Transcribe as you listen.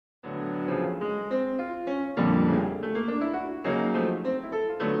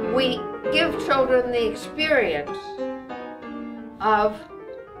we give children the experience of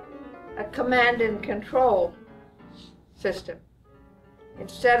a command and control system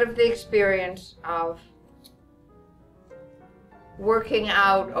instead of the experience of working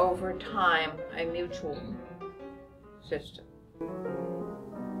out over time a mutual system.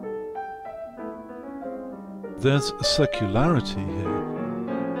 There's circularity here.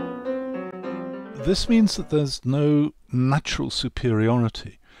 This means that there's no natural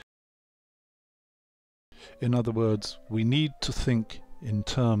superiority. In other words, we need to think in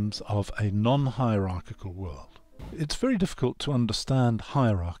terms of a non-hierarchical world. It's very difficult to understand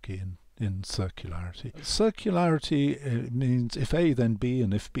hierarchy in circularity. Circularity means if A then B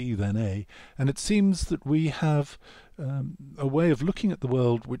and if B then A, and it seems that we have a way of looking at the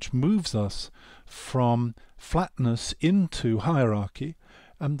world which moves us from flatness into hierarchy,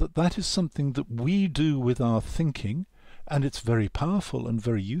 and that is something that we do with our thinking, and it's very powerful and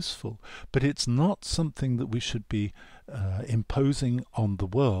very useful, but it's not something that we should be imposing on the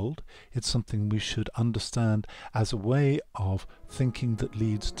world. It's something we should understand as a way of thinking that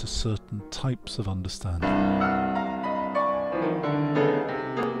leads to certain types of understanding.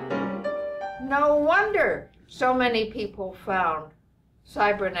 No wonder so many people found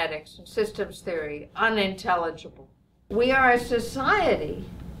cybernetics and systems theory unintelligible. We are a society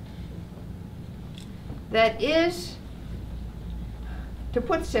that is, to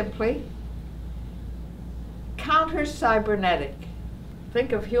put simply, counter-cybernetic.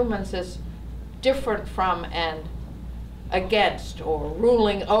 Think of humans as different from and against or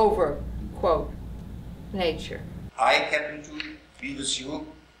ruling over, quote, nature. I happen to be with you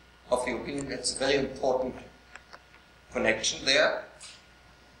of the opinion that's a very important connection there,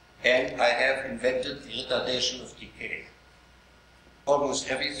 and I have invented the retardation of decay. Almost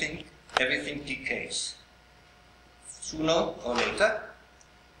everything decays. Sooner or later,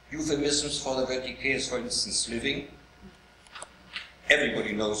 euphemisms for the word decay is, for instance, living.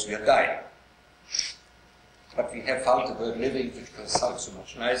 Everybody knows we are dying. But we have found the word living, which sounds so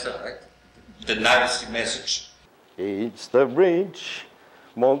much nicer, right? The nice message. It's the rich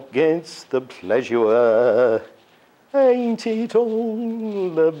against the pleasure. Ain't it all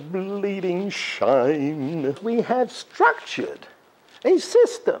the bleeding shine? We have structured a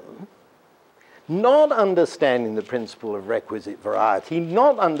system, not understanding the principle of requisite variety,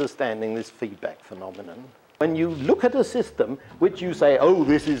 not understanding this feedback phenomenon. When you look at a system which you say, oh,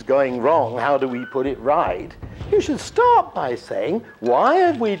 this is going wrong, how do we put it right? You should start by saying, why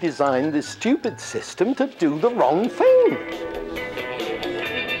have we designed this stupid system to do the wrong thing?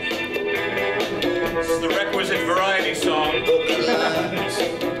 This is the requisite variety song. Broken lines,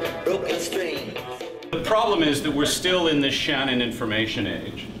 broken strings. The problem is that we're still in this Shannon information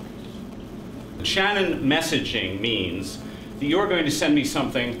age. Shannon messaging means that you're going to send me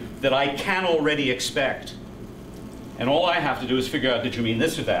something that I can already expect. And all I have to do is figure out, did you mean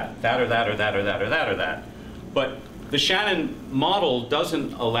this or that? That or that or that or that or that or that. But the Shannon model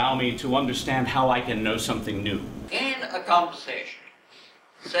doesn't allow me to understand how I can know something new. In a conversation,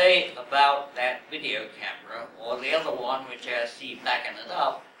 say about that video camera or the other one which I see backing it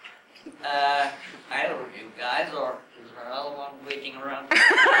up, I don't know you guys, or is there another one waiting around?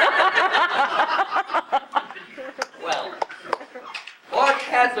 Well, what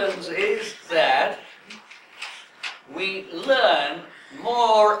happens is that we learn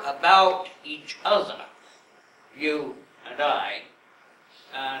more about each other, you and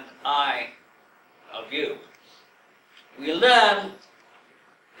I of you. We learn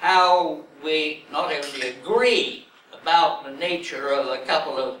how we not only agree about the nature of a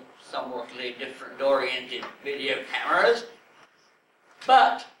couple of somewhatly different oriented video cameras,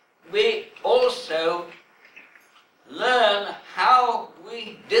 but we also learn how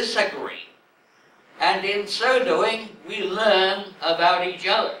we disagree. And in so doing, we learn about each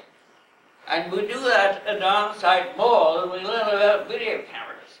other. And we do that a darn sight more than we learn about video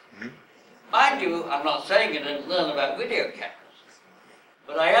cameras. Mind you, I'm not saying you didn't learn about video cameras,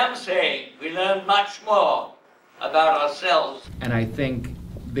 but I am saying we learn much more about ourselves. And I think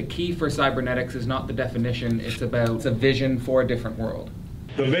the key for cybernetics is not the definition, it's about a vision for a different world.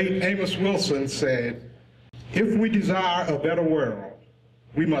 The late Amos Wilson said, if we desire a better world,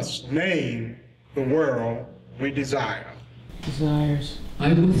 we must name the world we desire. Desires.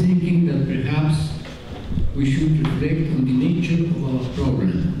 I was thinking that perhaps we should reflect on the nature of our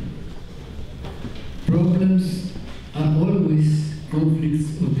program. Problems are always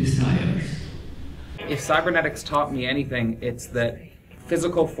conflicts of desires. If cybernetics taught me anything, it's that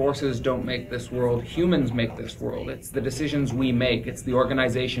Physical forces don't make this world, humans make this world. It's the decisions we make, it's the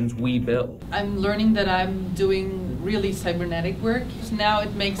organizations we build. I'm learning that I'm doing really cybernetic work. Now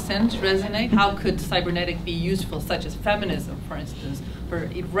it makes sense, resonate. How could cybernetic be useful, such as feminism, for instance, for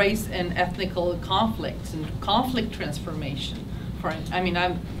race and ethnical conflicts and conflict transformation?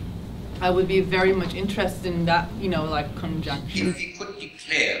 I would be very much interested in that, like conjunction. If we could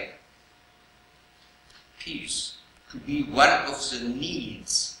declare peace to be one of the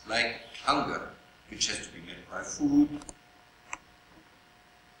needs, like hunger, which has to be met by food,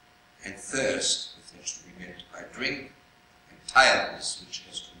 and thirst, which has to be met by drink, and tiredness, which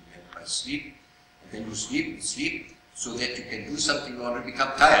has to be met by sleep, and then you sleep and sleep so that you can do something in order to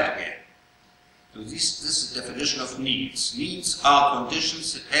become tired again. So this is the definition of needs. Needs are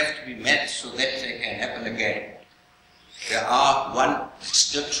conditions that have to be met so that they can happen again. There are one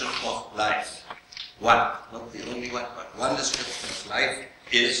description of life. One, not the only one, but one description of life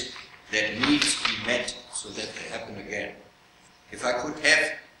is that needs be met so that they happen again. If I could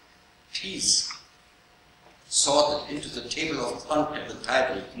have peace sorted into the table of content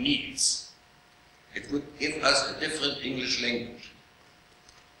entitled needs, it would give us a different English language.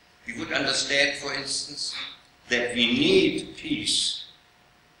 We would understand, for instance, that we need peace.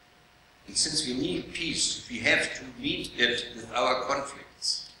 And since we need peace, we have to meet it with our conflicts.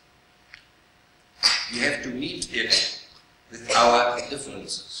 We have to meet it with our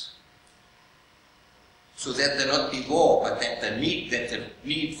differences, so that there not be war, but that the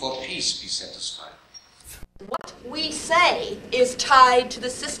need for peace be satisfied. What we say is tied to the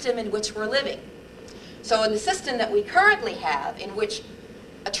system in which we're living. So in the system that we currently have, in which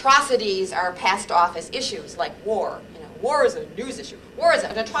atrocities are passed off as issues like war, war is a news issue, war is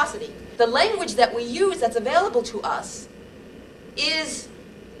an atrocity. The language that we use that's available to us is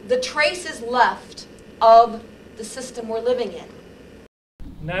the traces left of the system we're living in.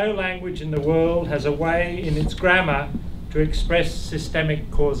 No language in the world has a way in its grammar to express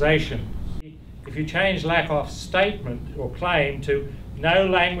systemic causation. If you change Lakoff's statement or claim to no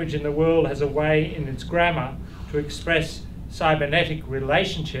language in the world has a way in its grammar to express cybernetic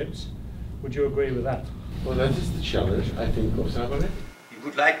relationships, would you agree with that? Well, that is the challenge, I think, of cybernetic. We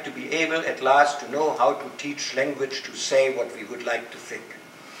would like to be able at last to know how to teach language to say what we would like to think.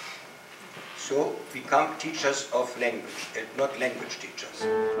 So become teachers of language, and not language teachers.